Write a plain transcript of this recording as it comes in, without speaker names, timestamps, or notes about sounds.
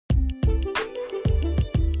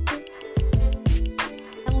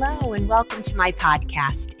and welcome to my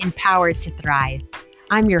podcast, Empowered to Thrive.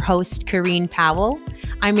 I'm your host, Corrine Powell.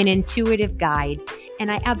 I'm an intuitive guide,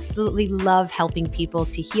 and I absolutely love helping people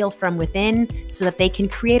to heal from within so that they can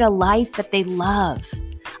create a life that they love,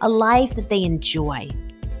 a life that they enjoy.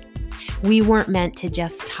 We weren't meant to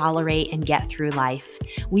just tolerate and get through life.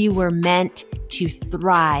 We were meant to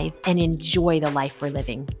thrive and enjoy the life we're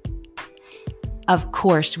living. Of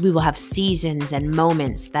course, we will have seasons and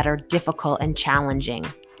moments that are difficult and challenging.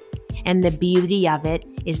 And the beauty of it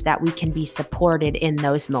is that we can be supported in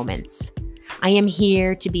those moments. I am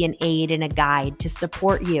here to be an aid and a guide to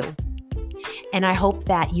support you. And I hope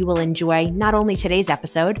that you will enjoy not only today's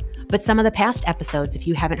episode, but some of the past episodes if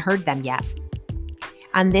you haven't heard them yet.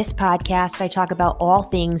 On this podcast, I talk about all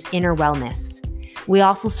things inner wellness. We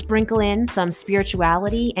also sprinkle in some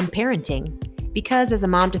spirituality and parenting, because as a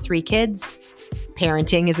mom to 3 kids,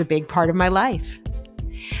 parenting is a big part of my life.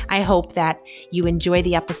 I hope that you enjoy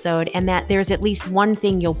the episode and that there's at least one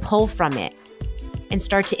thing you'll pull from it and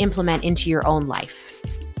start to implement into your own life.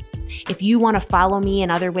 If you want to follow me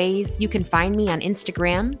in other ways, you can find me on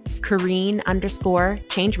Instagram,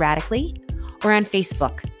 Corrine_Change Radically, or on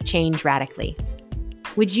Facebook, Change Radically.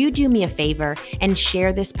 Would you do me a favor and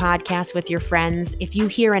share this podcast with your friends if you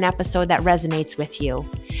hear an episode that resonates with you?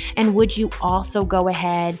 And would you also go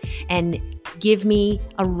ahead and give me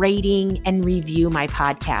a rating and review my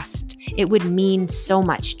podcast? It would mean so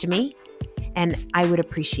much to me, and I would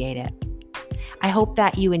appreciate it. I hope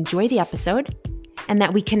that you enjoy the episode and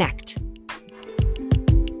that we connect.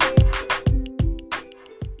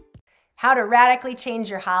 How to radically change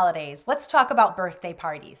your holidays. Let's talk about birthday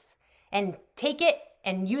parties and take it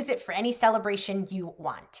and use it for any celebration you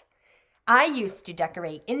want. I used to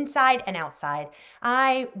decorate inside and outside.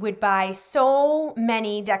 I would buy so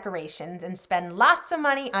many decorations and spend lots of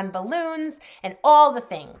money on balloons and all the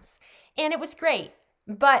things. And it was great,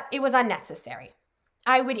 but it was unnecessary.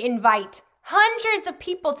 I would invite hundreds of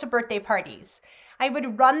people to birthday parties. I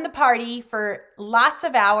would run the party for lots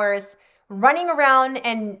of hours, running around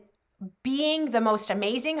and being the most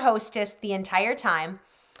amazing hostess the entire time,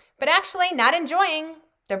 but actually not enjoying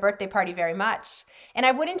their birthday party very much. And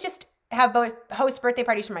I wouldn't just host birthday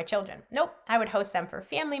parties for my children. Nope, I would host them for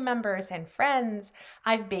family members and friends.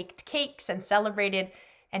 I've baked cakes and celebrated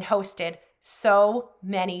and hosted so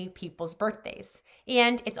many people's birthdays.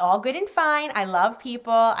 And it's all good and fine. I love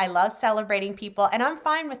people. I love celebrating people, and I'm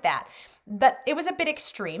fine with that. But it was a bit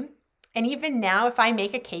extreme. And even now, if I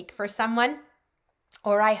make a cake for someone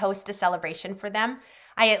or I host a celebration for them,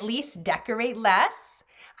 I at least decorate less.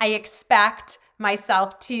 I expect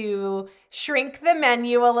myself to shrink the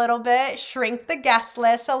menu a little bit, shrink the guest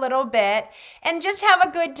list a little bit, and just have a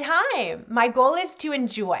good time. My goal is to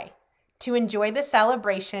enjoy the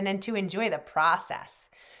celebration and to enjoy the process.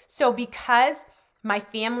 So because my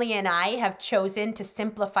family and I have chosen to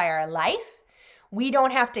simplify our life, we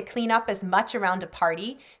don't have to clean up as much around a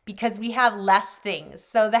party because we have less things.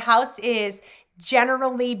 So the house is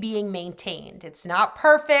generally being maintained. It's not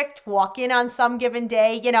perfect. Walk in on some given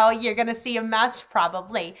day, you're going to see a mess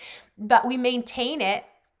probably, but we maintain it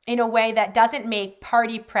in a way that doesn't make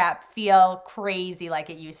party prep feel crazy like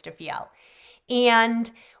it used to feel. And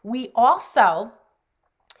we also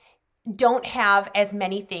don't have as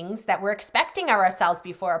many things that we're expecting of ourselves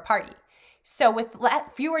before a party. So with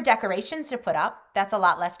fewer decorations to put up, that's a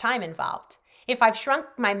lot less time involved. If I've shrunk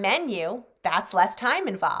my menu, that's less time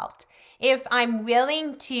involved. If I'm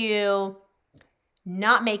willing to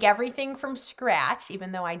not make everything from scratch,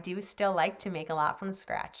 even though I do still like to make a lot from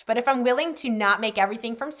scratch, but if I'm willing to not make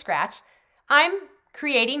everything from scratch, I'm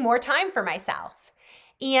creating more time for myself.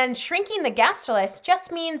 And shrinking the guest list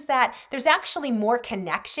just means that there's actually more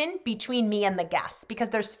connection between me and the guests because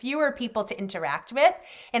there's fewer people to interact with,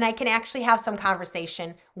 and I can actually have some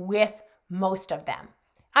conversation with most of them.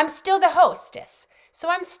 I'm still the hostess. So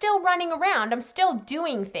I'm still running around, I'm still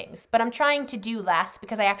doing things, but I'm trying to do less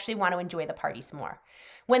because I actually want to enjoy the parties more.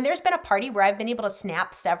 When there's been a party where I've been able to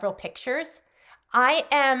snap several pictures, I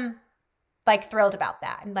am thrilled about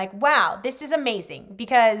that. I'm like, wow, this is amazing,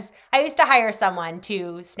 because I used to hire someone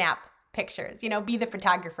to snap pictures, be the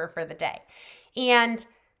photographer for the day. And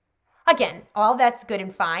again, all that's good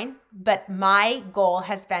and fine, but my goal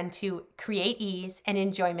has been to create ease and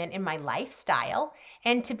enjoyment in my lifestyle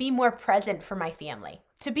and to be more present for my family,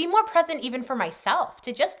 to be more present even for myself,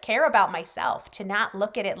 to just care about myself, to not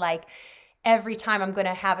look at it like every time I'm going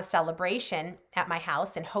to have a celebration at my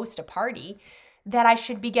house and host a party that I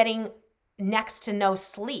should be getting next to no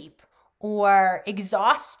sleep or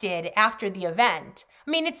exhausted after the event. I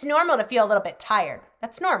mean, it's normal to feel a little bit tired.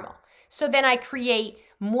 That's normal. So then I create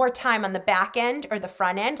more time on the back end or the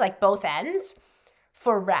front end, like both ends,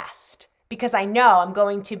 for rest because I know I'm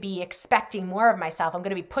going to be expecting more of myself. I'm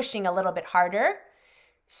going to be pushing a little bit harder.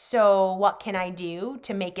 So what can I do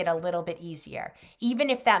to make it a little bit easier? Even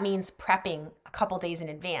if that means prepping a couple days in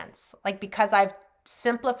advance. Like because I've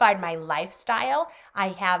simplified my lifestyle, I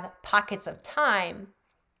have pockets of time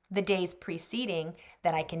the days preceding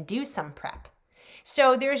that I can do some prep.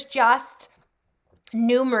 So there's just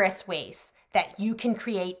numerous ways that you can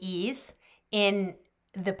create ease in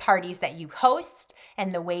the parties that you host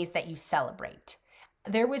and the ways that you celebrate.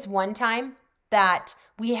 There was one time that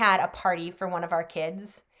we had a party for one of our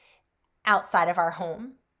kids outside of our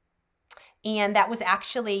home. And that was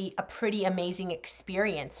actually a pretty amazing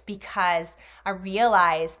experience because I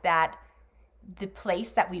realized that the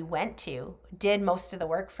place that we went to did most of the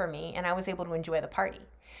work for me and I was able to enjoy the party.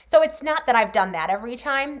 So it's not that I've done that every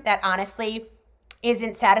time. That honestly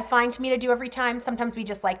isn't satisfying to me to do every time. Sometimes we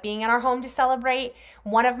just like being in our home to celebrate.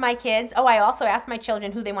 One of my kids, I also asked my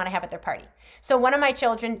children who they want to have at their party. So one of my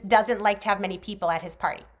children doesn't like to have many people at his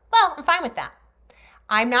party. Well, I'm fine with that.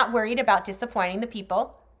 I'm not worried about disappointing the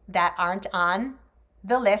people that aren't on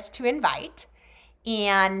the list to invite.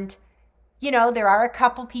 And, there are a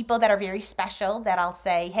couple people that are very special that I'll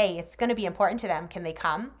say, hey, it's going to be important to them. Can they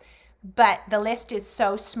come? But the list is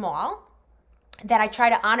so small that I try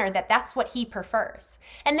to honor that that's what he prefers.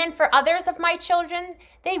 And then for others of my children,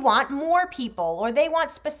 they want more people or they want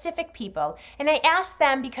specific people. And I ask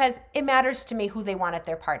them because it matters to me who they want at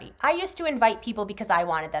their party. I used to invite people because I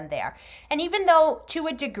wanted them there. And even though to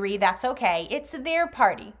a degree that's okay, it's their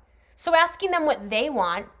party. So asking them what they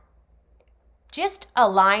want just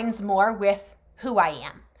aligns more with who I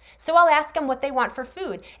am. So I'll ask them what they want for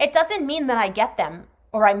food. It doesn't mean that I get them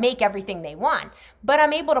or I make everything they want, but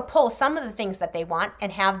I'm able to pull some of the things that they want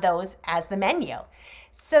and have those as the menu.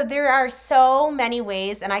 So there are so many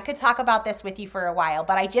ways, and I could talk about this with you for a while,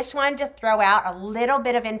 but I just wanted to throw out a little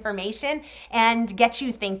bit of information and get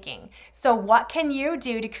you thinking. So what can you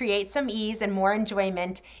do to create some ease and more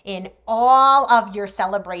enjoyment in all of your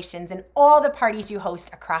celebrations and all the parties you host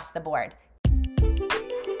across the board?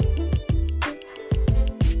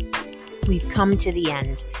 We've come to the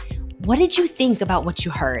end. What did you think about what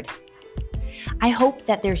you heard? I hope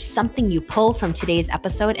that there's something you pull from today's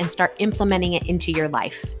episode and start implementing it into your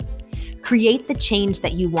life. Create the change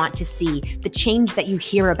that you want to see, the change that you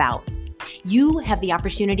hear about. You have the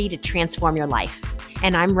opportunity to transform your life,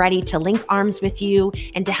 and I'm ready to link arms with you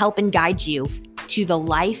and to help and guide you to the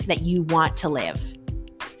life that you want to live.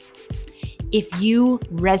 If you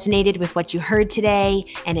resonated with what you heard today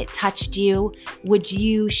and it touched you, would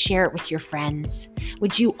you share it with your friends?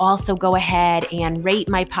 Would you also go ahead and rate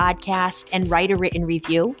my podcast and write a written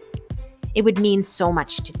review? It would mean so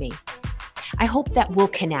much to me. I hope that we'll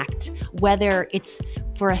connect, whether it's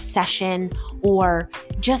for a session or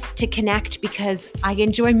just to connect because I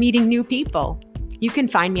enjoy meeting new people. You can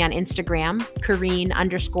find me on Instagram,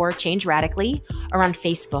 Kareen_Change Radically, or on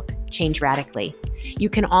Facebook, Change Radically. You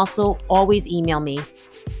can also always email me,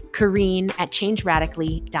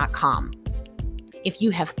 Kareen@changeradically.com. If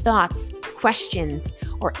you have thoughts, questions,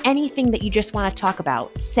 or anything that you just want to talk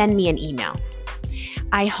about, send me an email.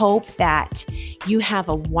 I hope that you have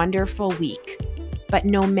a wonderful week. But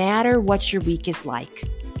no matter what your week is like,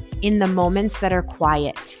 in the moments that are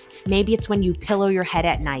quiet, maybe it's when you pillow your head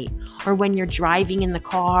at night, or when you're driving in the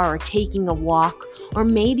car or taking a walk, or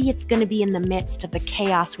maybe it's going to be in the midst of the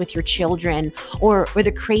chaos with your children or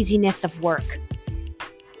the craziness of work.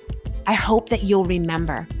 I hope that you'll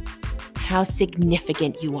remember how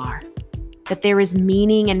significant you are, that there is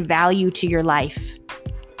meaning and value to your life,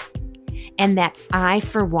 and that I,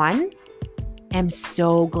 for one, am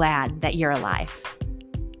so glad that you're alive.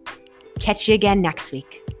 Catch you again next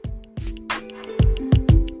week.